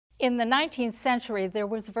In the 19th century, there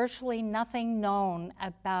was virtually nothing known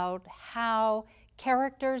about how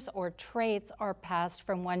characters or traits are passed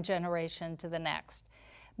from one generation to the next.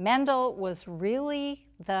 Mendel was really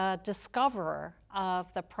the discoverer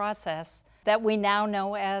of the process that we now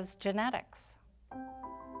know as genetics.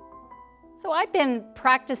 So I've been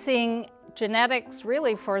practicing genetics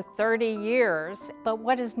really for 30 years, but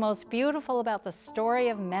what is most beautiful about the story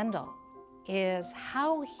of Mendel is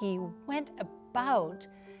how he went about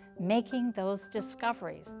making those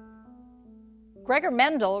discoveries. Gregor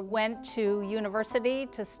Mendel went to university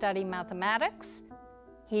to study mathematics.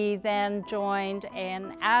 He then joined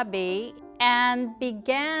an abbey and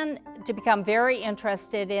began to become very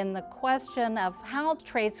interested in the question of how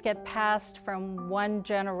traits get passed from one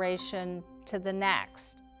generation to the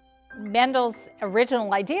next. Mendel's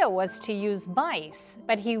original idea was to use mice,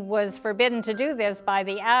 but he was forbidden to do this by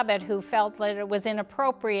the abbot, who felt that it was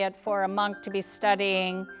inappropriate for a monk to be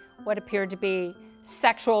studying what appeared to be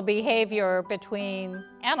sexual behavior between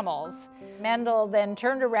animals. Mendel then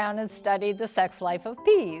turned around and studied the sex life of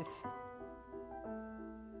peas.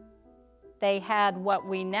 They had what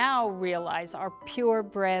we now realize are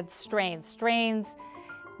purebred strains, strains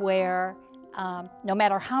where no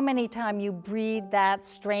matter how many times you breed that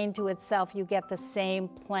strain to itself, you get the same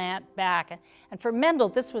plant back. And for Mendel,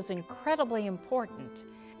 this was incredibly important.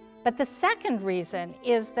 But the second reason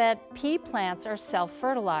is that pea plants are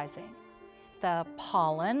self-fertilizing. The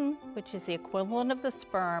pollen, which is the equivalent of the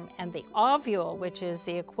sperm, and the ovule, which is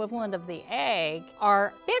the equivalent of the egg,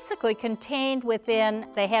 are basically contained within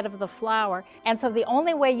the head of the flower. And so the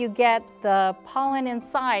only way you get the pollen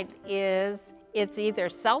inside is it's either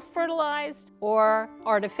self-fertilized or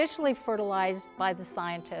artificially fertilized by the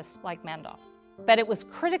scientists like Mendel. But it was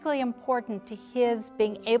critically important to his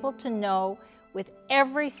being able to know with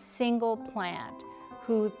every single plant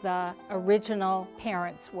who the original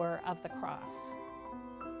parents were of the cross.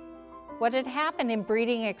 What had happened in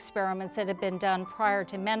breeding experiments that had been done prior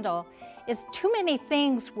to Mendel is too many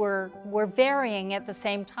things were varying at the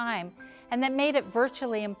same time, and that made it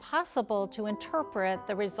virtually impossible to interpret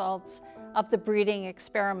the results of the breeding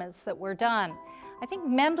experiments that were done. I think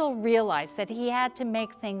Mendel realized that he had to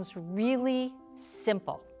make things really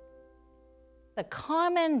simple. The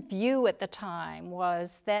common view at the time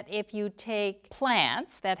was that if you take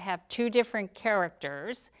plants that have two different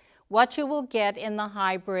characters, what you will get in the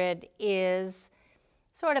hybrid is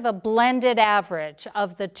sort of a blended average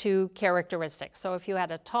of the two characteristics. So if you had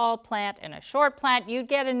a tall plant and a short plant, you'd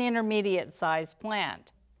get an intermediate-sized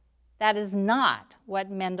plant. That is not what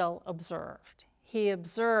Mendel observed. He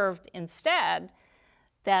observed instead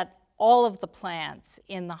that all of the plants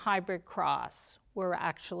in the hybrid cross were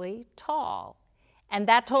actually tall. And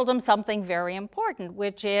that told him something very important,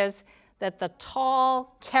 which is that the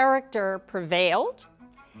tall character prevailed,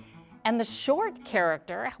 and the short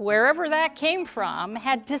character, wherever that came from,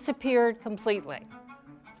 had disappeared completely.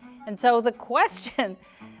 And so the question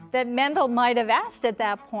that Mendel might have asked at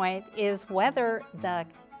that point is whether the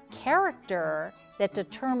character that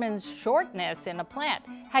determines shortness in a plant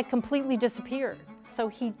had completely disappeared. So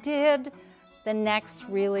he did the next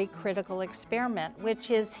really critical experiment,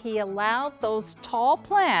 which is he allowed those tall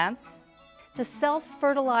plants to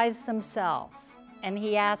self-fertilize themselves. And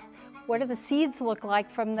he asked, what do the seeds look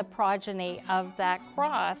like from the progeny of that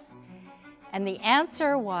cross? And the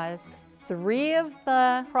answer was 3 of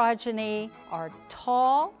the progeny are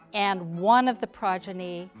tall and 1 of the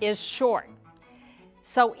progeny is short.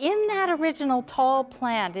 So in that original tall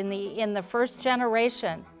plant in the first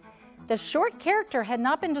generation, the short character had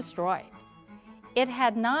not been destroyed. It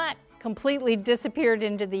had not completely disappeared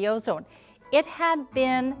into the ozone. It had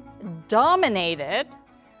been dominated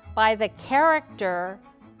by the character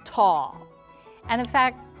tall. And in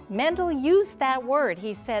fact, Mendel used that word.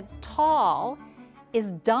 He said tall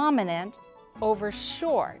is dominant over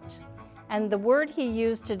short. And the word he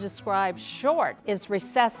used to describe short is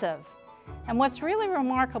recessive. And what's really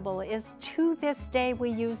remarkable is to this day we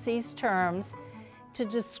use these terms to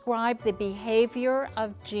describe the behavior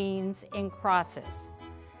of genes in crosses,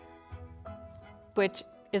 which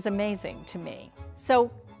is amazing to me. So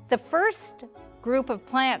the first group of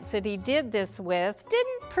plants that he did this with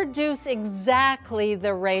didn't produce exactly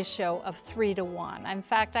the ratio of 3 to 1. In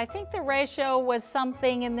fact, I think the ratio was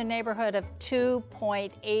something in the neighborhood of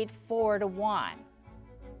 2.84 to 1.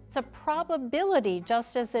 It's a probability,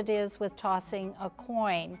 just as it is with tossing a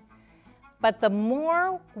coin. But the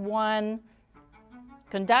more one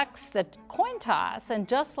conducts the coin toss, and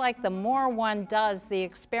just like the more one does the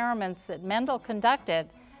experiments that Mendel conducted,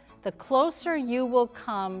 the closer you will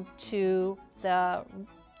come to the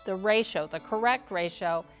ratio, the correct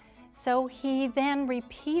ratio, So he then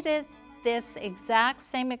repeated this exact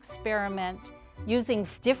same experiment using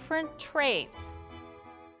different traits.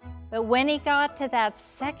 But when he got to that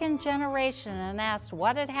second generation and asked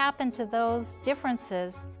what had happened to those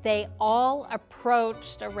differences, they all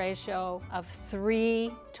approached a ratio of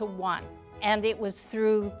 3 to 1. And it was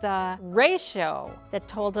through the ratio that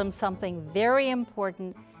told him something very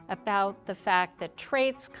important about the fact that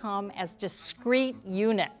traits come as discrete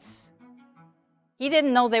units. He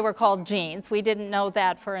didn't know they were called genes. We didn't know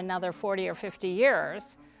that for another 40 or 50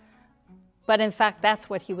 years. But in fact, that's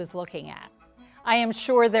what he was looking at. I am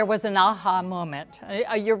sure there was an aha moment,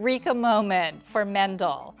 a eureka moment for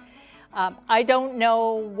Mendel. I don't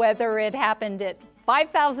know whether it happened at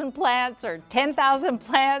 5,000 plants or 10,000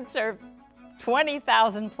 plants or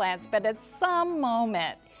 20,000 plants, but at some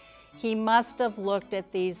moment, he must have looked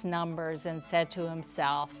at these numbers and said to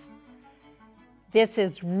himself, this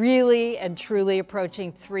is really and truly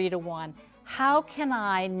approaching 3 to 1. How can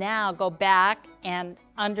I now go back and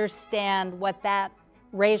understand what that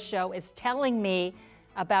ratio is telling me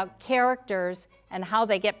about characters and how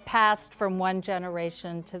they get passed from one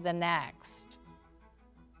generation to the next?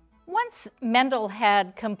 Once Mendel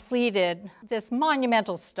had completed this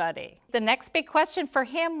monumental study, the next big question for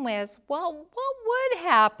him was, well, what would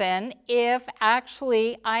happen if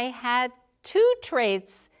actually I had 2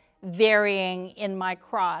 traits varying in my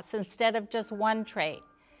cross instead of just 1 trait?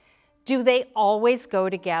 Do they always go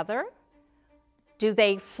together? Do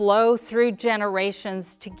they flow through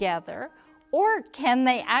generations together? Or can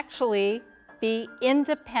they actually be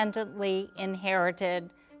independently inherited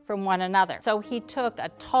from one another? So he took a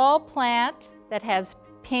tall plant that has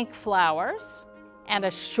pink flowers and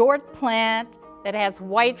a short plant that has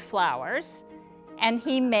white flowers, and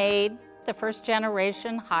he made the first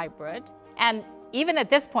generation hybrid. And even at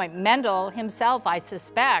this point, Mendel himself, I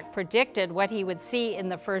suspect, predicted what he would see in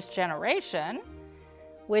the first generation,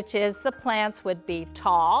 which is the plants would be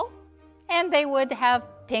tall and they would have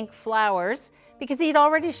pink flowers because he'd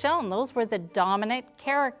already shown those were the dominant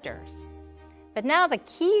characters. But now the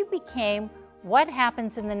key became what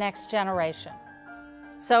happens in the next generation.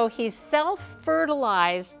 So he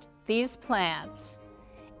self-fertilized these plants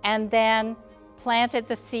and then planted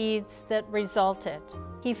the seeds that resulted.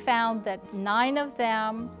 He found that 9 of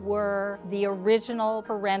them were the original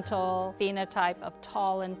parental phenotype of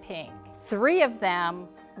tall and pink. 3 of them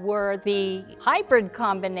were the hybrid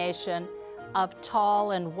combination of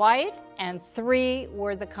tall and white, and 3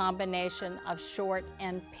 were the combination of short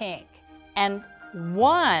and pink. And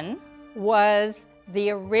 1 was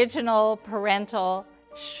the original parental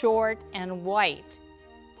short and white,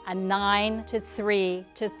 a 9 to 3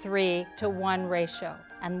 to 3 to 1 ratio.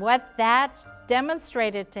 And what that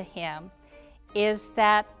demonstrated to him is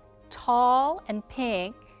that tall and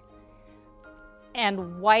pink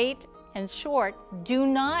and white and short do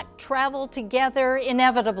not travel together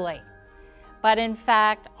inevitably, but in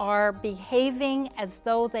fact are behaving as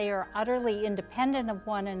though they are utterly independent of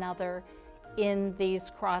one another in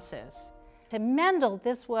these crosses. To Mendel,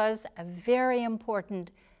 this was a very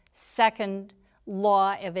important second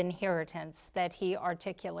law of inheritance that he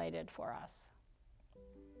articulated for us.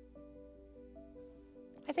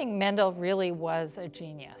 I think Mendel really was a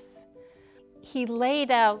genius. He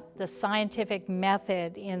laid out the scientific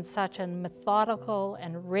method in such a methodical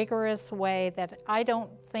and rigorous way that I don't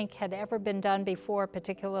think had ever been done before,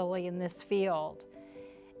 particularly in this field.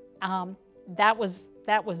 That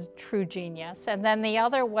was true genius. And then the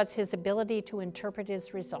other was his ability to interpret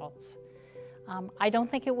his results. I don't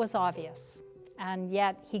think it was obvious, and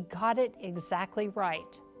yet he got it exactly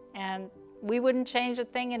right. And we wouldn't change a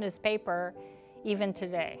thing in his paper even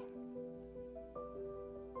today.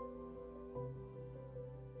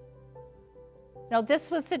 Now, this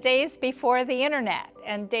was the days before the internet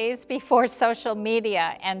and days before social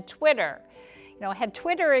media and Twitter. You know, had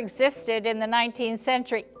Twitter existed in the 19th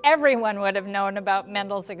century, everyone would have known about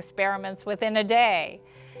Mendel's experiments within a day.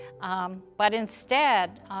 But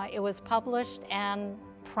instead, it was published and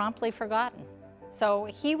promptly forgotten. So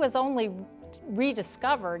he was only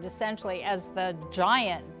rediscovered essentially as the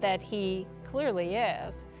giant that he clearly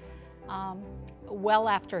is well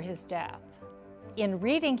after his death. In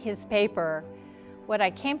reading his paper, what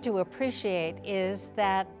I came to appreciate is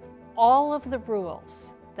that all of the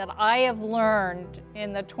rules that I have learned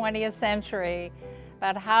in the 20th century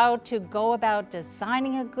about how to go about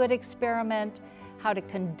designing a good experiment, how to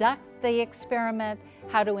conduct the experiment,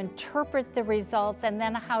 how to interpret the results, and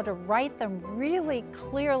then how to write them really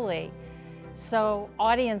clearly so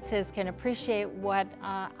audiences can appreciate what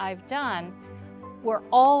I've done, were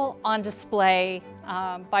all on display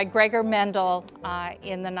by Gregor Mendel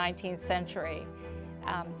in the 19th century.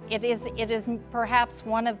 It is perhaps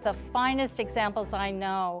one of the finest examples I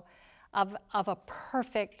know of a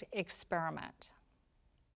perfect experiment.